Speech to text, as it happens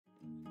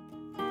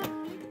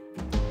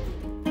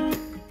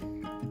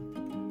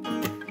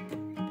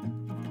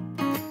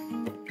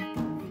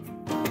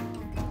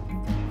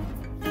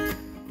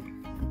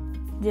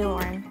Dear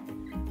Lauren,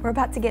 we're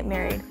about to get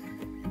married.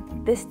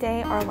 This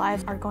day, our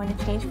lives are going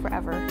to change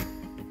forever,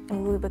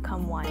 and we will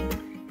become one.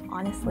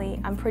 Honestly,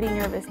 I'm pretty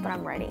nervous, but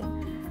I'm ready.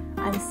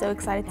 I'm so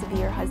excited to be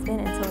your husband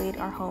and to lead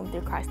our home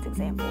through Christ's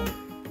example.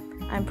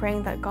 I'm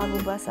praying that God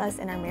will bless us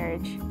in our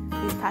marriage.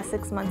 These past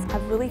 6 months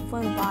have really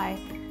flown by.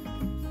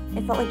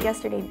 It felt like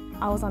yesterday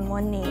I was on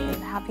one knee in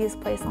the happiest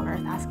place on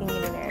earth asking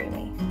you to marry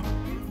me.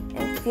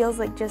 And it feels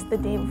like just the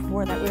day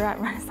before that we were at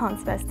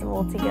Renaissance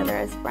Festival together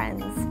as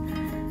friends.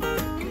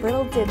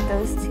 Little did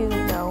those two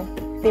know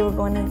they were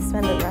going to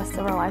spend the rest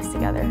of our lives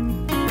together.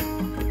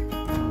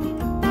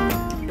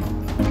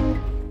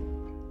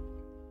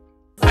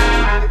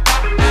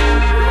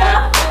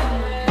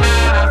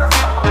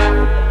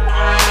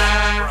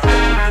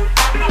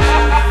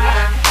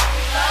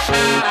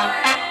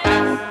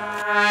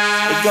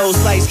 It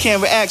goes lights,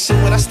 camera, action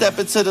when I step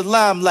into the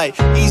limelight.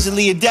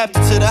 Easily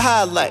adapted to the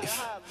high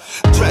life.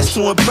 Dressed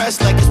to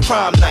impress like it's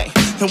prom night.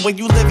 And when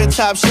you live in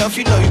top shelf,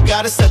 you know you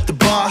gotta set the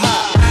bar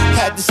high.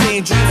 Had the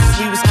same dreams since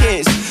we was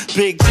kids.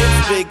 Big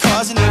trips, big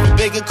cars, and even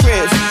bigger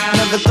cribs.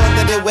 Never thought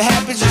that it would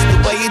happen just the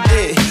way it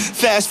did.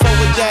 Fast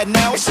forward that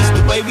now, it's just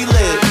the way we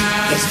live.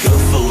 That's good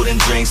food and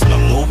drinks. My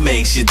mood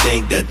makes you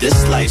think that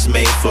this life's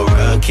made for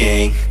a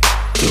king.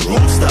 The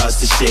room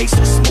starts to shake,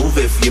 so smooth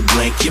if you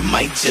blink, you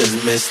might just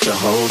miss the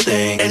whole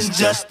thing. It's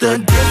just a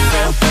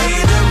different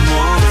way to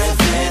move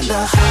within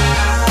the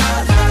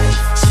high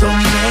life. So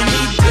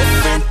many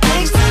different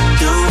things to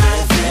do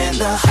within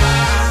the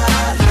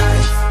high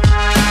life.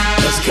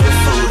 That's good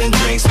food and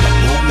drinks. My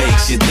mood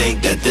makes you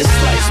think that this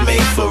life's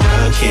made for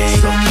a king.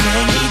 So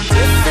many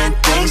different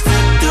things to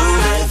do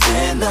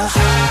within the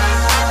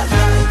high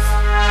life.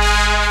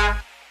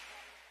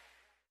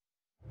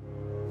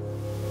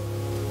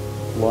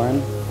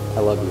 Lauren, I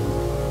love you.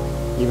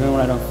 Even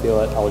when I don't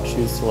feel it, I will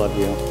choose to love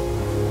you.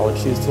 I will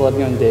choose to love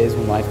you on days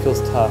when life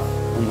feels tough,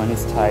 when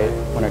money's tight,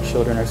 when our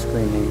children are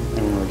screaming,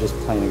 and when we're just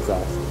plain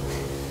exhausted.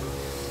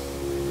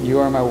 You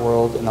are my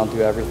world, and I'll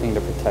do everything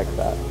to protect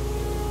that.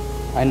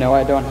 I know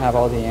I don't have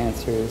all the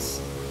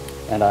answers,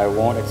 and I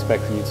won't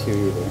expect you to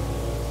either.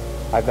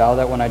 I vow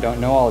that when I don't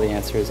know all the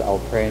answers, I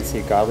will pray and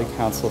seek godly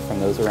counsel from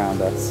those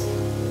around us,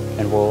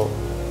 and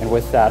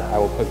with that, I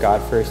will put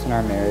God first in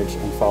our marriage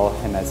and follow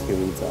Him as He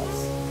leads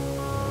us.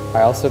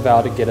 I also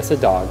vow to get us a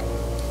dog,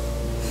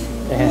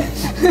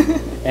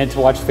 and to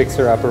watch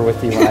Fixer Upper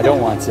with you when I don't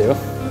want to.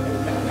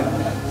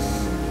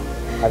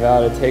 I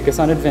vow to take us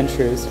on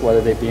adventures,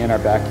 whether they be in our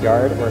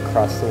backyard or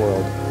across the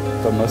world.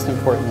 But most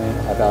importantly,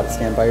 I vow to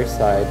stand by your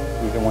side,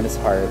 even when it's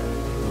hard,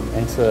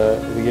 and to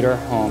lead our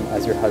home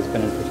as your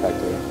husband and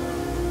protector.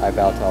 I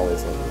vow to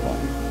always love you,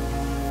 Lauren.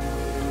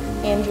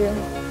 Andrew,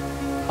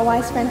 a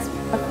wise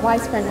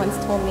friend once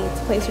told me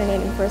to place your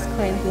name in 1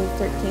 Corinthians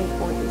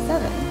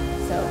 13:4-7,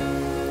 so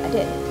I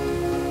did.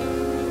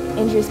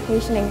 Andrew is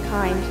patient and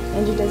kind.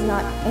 Andrew does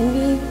not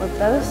envy or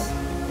boast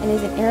and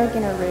isn't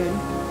arrogant or rude.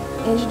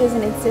 Andrew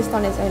doesn't insist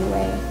on his own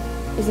way,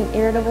 isn't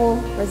irritable,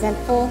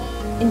 resentful,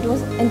 and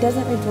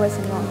doesn't rejoice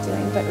in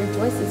wrongdoing, but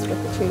rejoices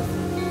with the truth.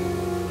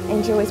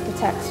 Andrew always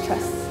protects,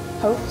 trusts,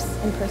 hopes,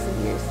 and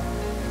perseveres.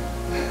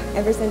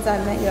 Ever since I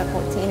met you at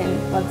 14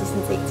 and loved you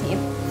since 18,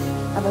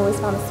 I've always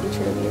found this to be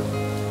true of you.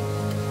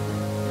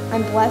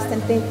 I'm blessed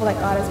and thankful that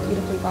God has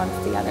beautifully brought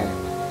us together.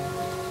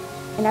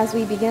 And as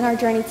we begin our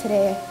journey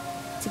today,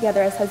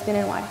 together as husband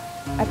and wife,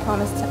 I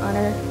promise to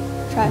honor,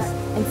 trust,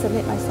 and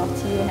submit myself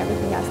to you and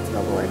everything else to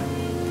the Lord.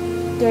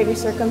 Through every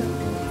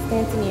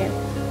circumstance and year,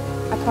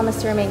 I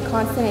promise to remain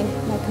constant in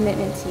my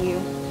commitment to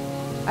you.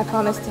 I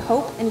promise to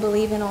hope and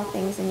believe in all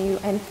things in you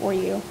and for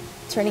you,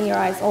 turning your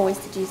eyes always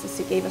to Jesus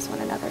who gave us one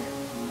another.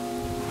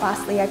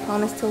 Lastly, I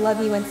promise to love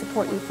you and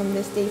support you from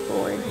this day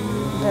forward,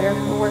 better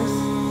for worse,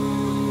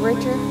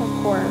 richer for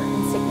poorer,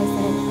 in sickness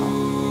and in health,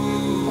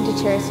 and to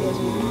cherish you as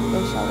we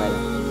both shall live.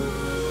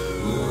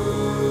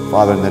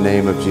 Father, in the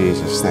name of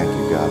Jesus, thank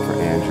you, God, for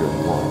Andrew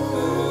and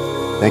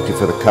Lauren. Thank you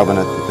for the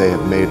covenant that they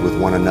have made with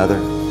one another.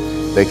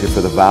 Thank you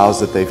for the vows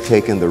that they've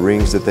taken, the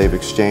rings that they've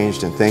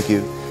exchanged, and thank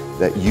you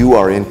that you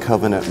are in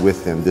covenant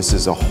with them. This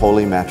is a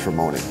holy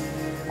matrimony.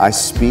 I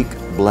speak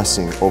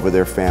blessing over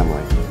their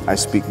family. I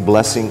speak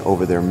blessing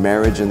over their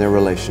marriage and their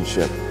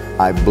relationship.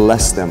 I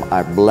bless them.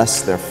 I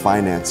bless their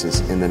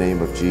finances in the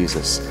name of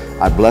Jesus.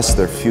 I bless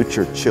their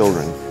future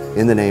children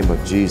in the name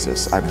of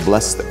Jesus. I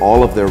bless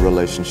all of their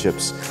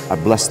relationships. I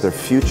bless their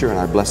future, and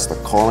I bless the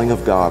calling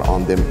of God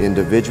on them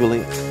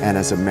individually and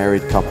as a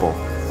married couple.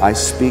 I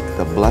speak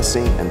the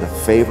blessing and the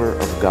favor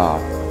of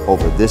God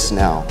over this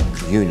now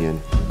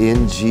union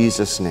in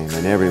Jesus' name.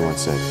 And everyone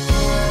said,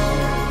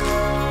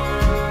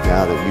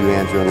 now that you,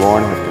 Andrew and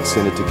Lauren, have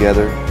consented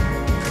together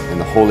in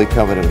the holy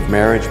covenant of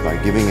marriage by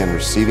giving and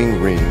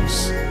receiving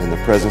rings in the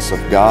presence of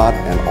God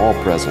and all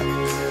present,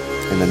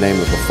 in the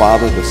name of the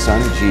Father, the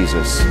Son,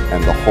 Jesus,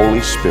 and the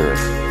Holy Spirit,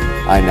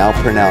 I now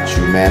pronounce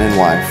you man and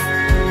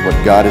wife.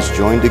 What God has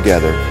joined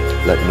together,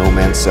 let no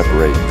man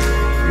separate.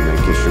 You may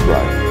kiss your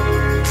bride.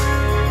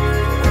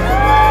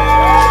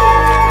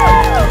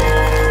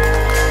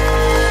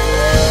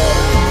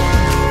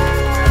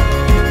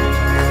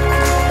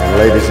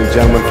 Ladies and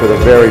gentlemen, for the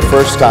very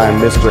first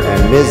time, Mr.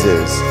 and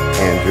Mrs.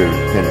 Andrew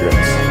Hendrix.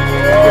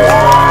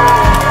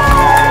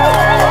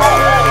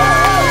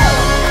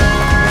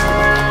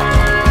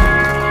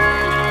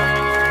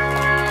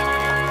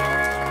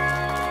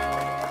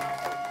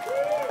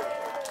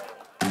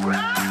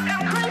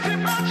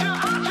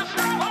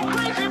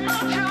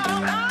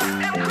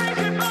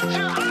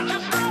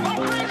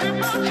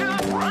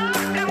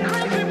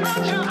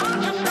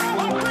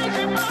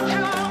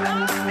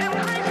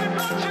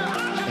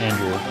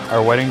 Andrew,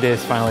 our wedding day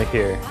is finally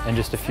here. In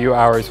just a few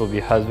hours, we'll be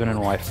husband and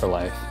wife for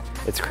life.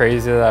 It's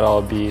crazy that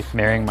I'll be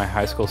marrying my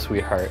high school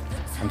sweetheart.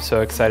 I'm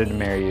so excited to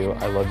marry you.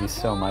 I love you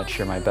so much.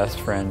 You're my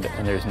best friend,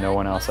 and there's no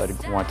one else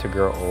I'd want to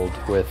grow old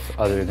with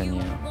other than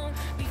you.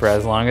 For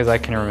as long as I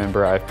can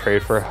remember, I've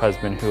prayed for a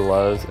husband who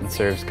loves and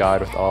serves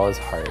God with all his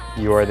heart.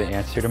 You are the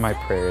answer to my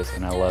prayers,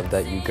 and I love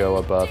that you go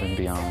above and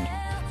beyond.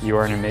 You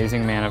are an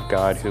amazing man of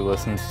God who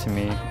listens to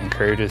me,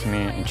 encourages me,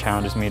 and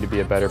challenges me to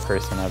be a better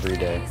person every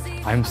day.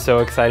 I'm so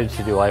excited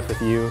to do life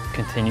with you,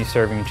 continue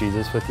serving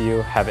Jesus with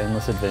you, have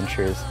endless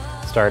adventures,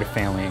 start a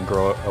family, and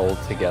grow old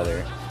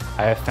together.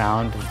 I have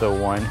found the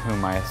one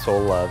whom my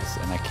soul loves,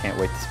 and I can't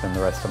wait to spend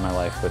the rest of my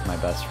life with my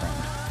best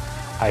friend.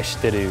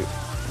 Aishiteru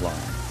Lon.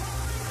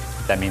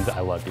 That means I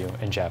love you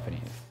in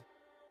Japanese.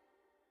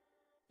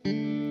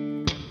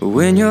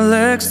 When your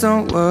legs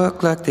don't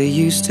work like they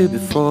used to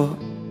before,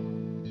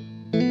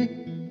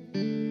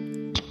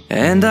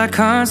 and I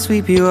can't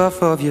sweep you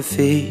off of your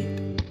feet,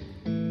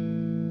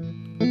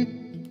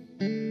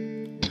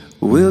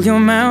 will your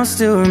mouth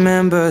still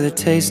remember the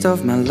taste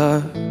of my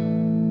love?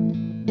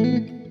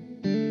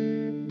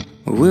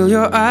 Will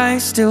your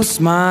eyes still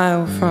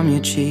smile from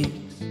your cheeks?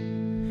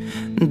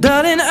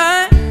 Darling,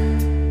 I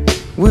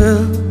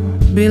will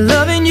be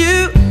loving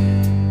you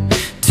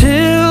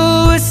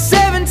till we're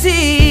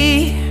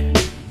 70.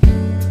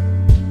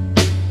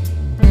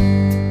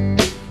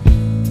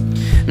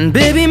 And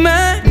baby,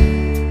 my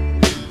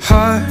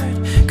heart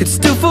could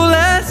still fall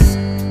as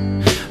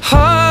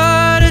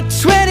hard at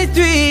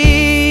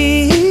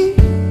 23.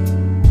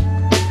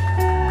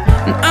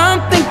 And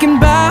I'm thinking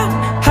about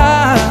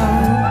how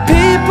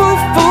people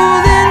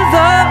fall in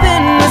love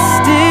in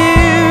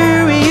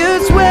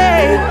mysterious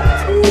ways.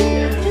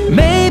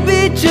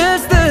 Maybe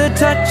just the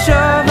touch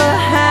of a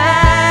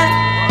hand.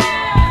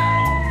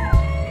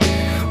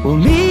 Well,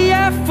 me,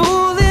 I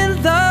fall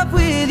in love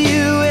with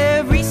you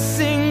every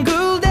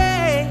single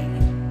day.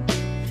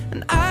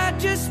 And I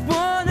just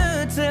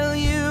wanna tell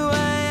you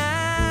I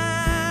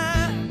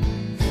am.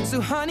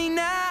 So honey,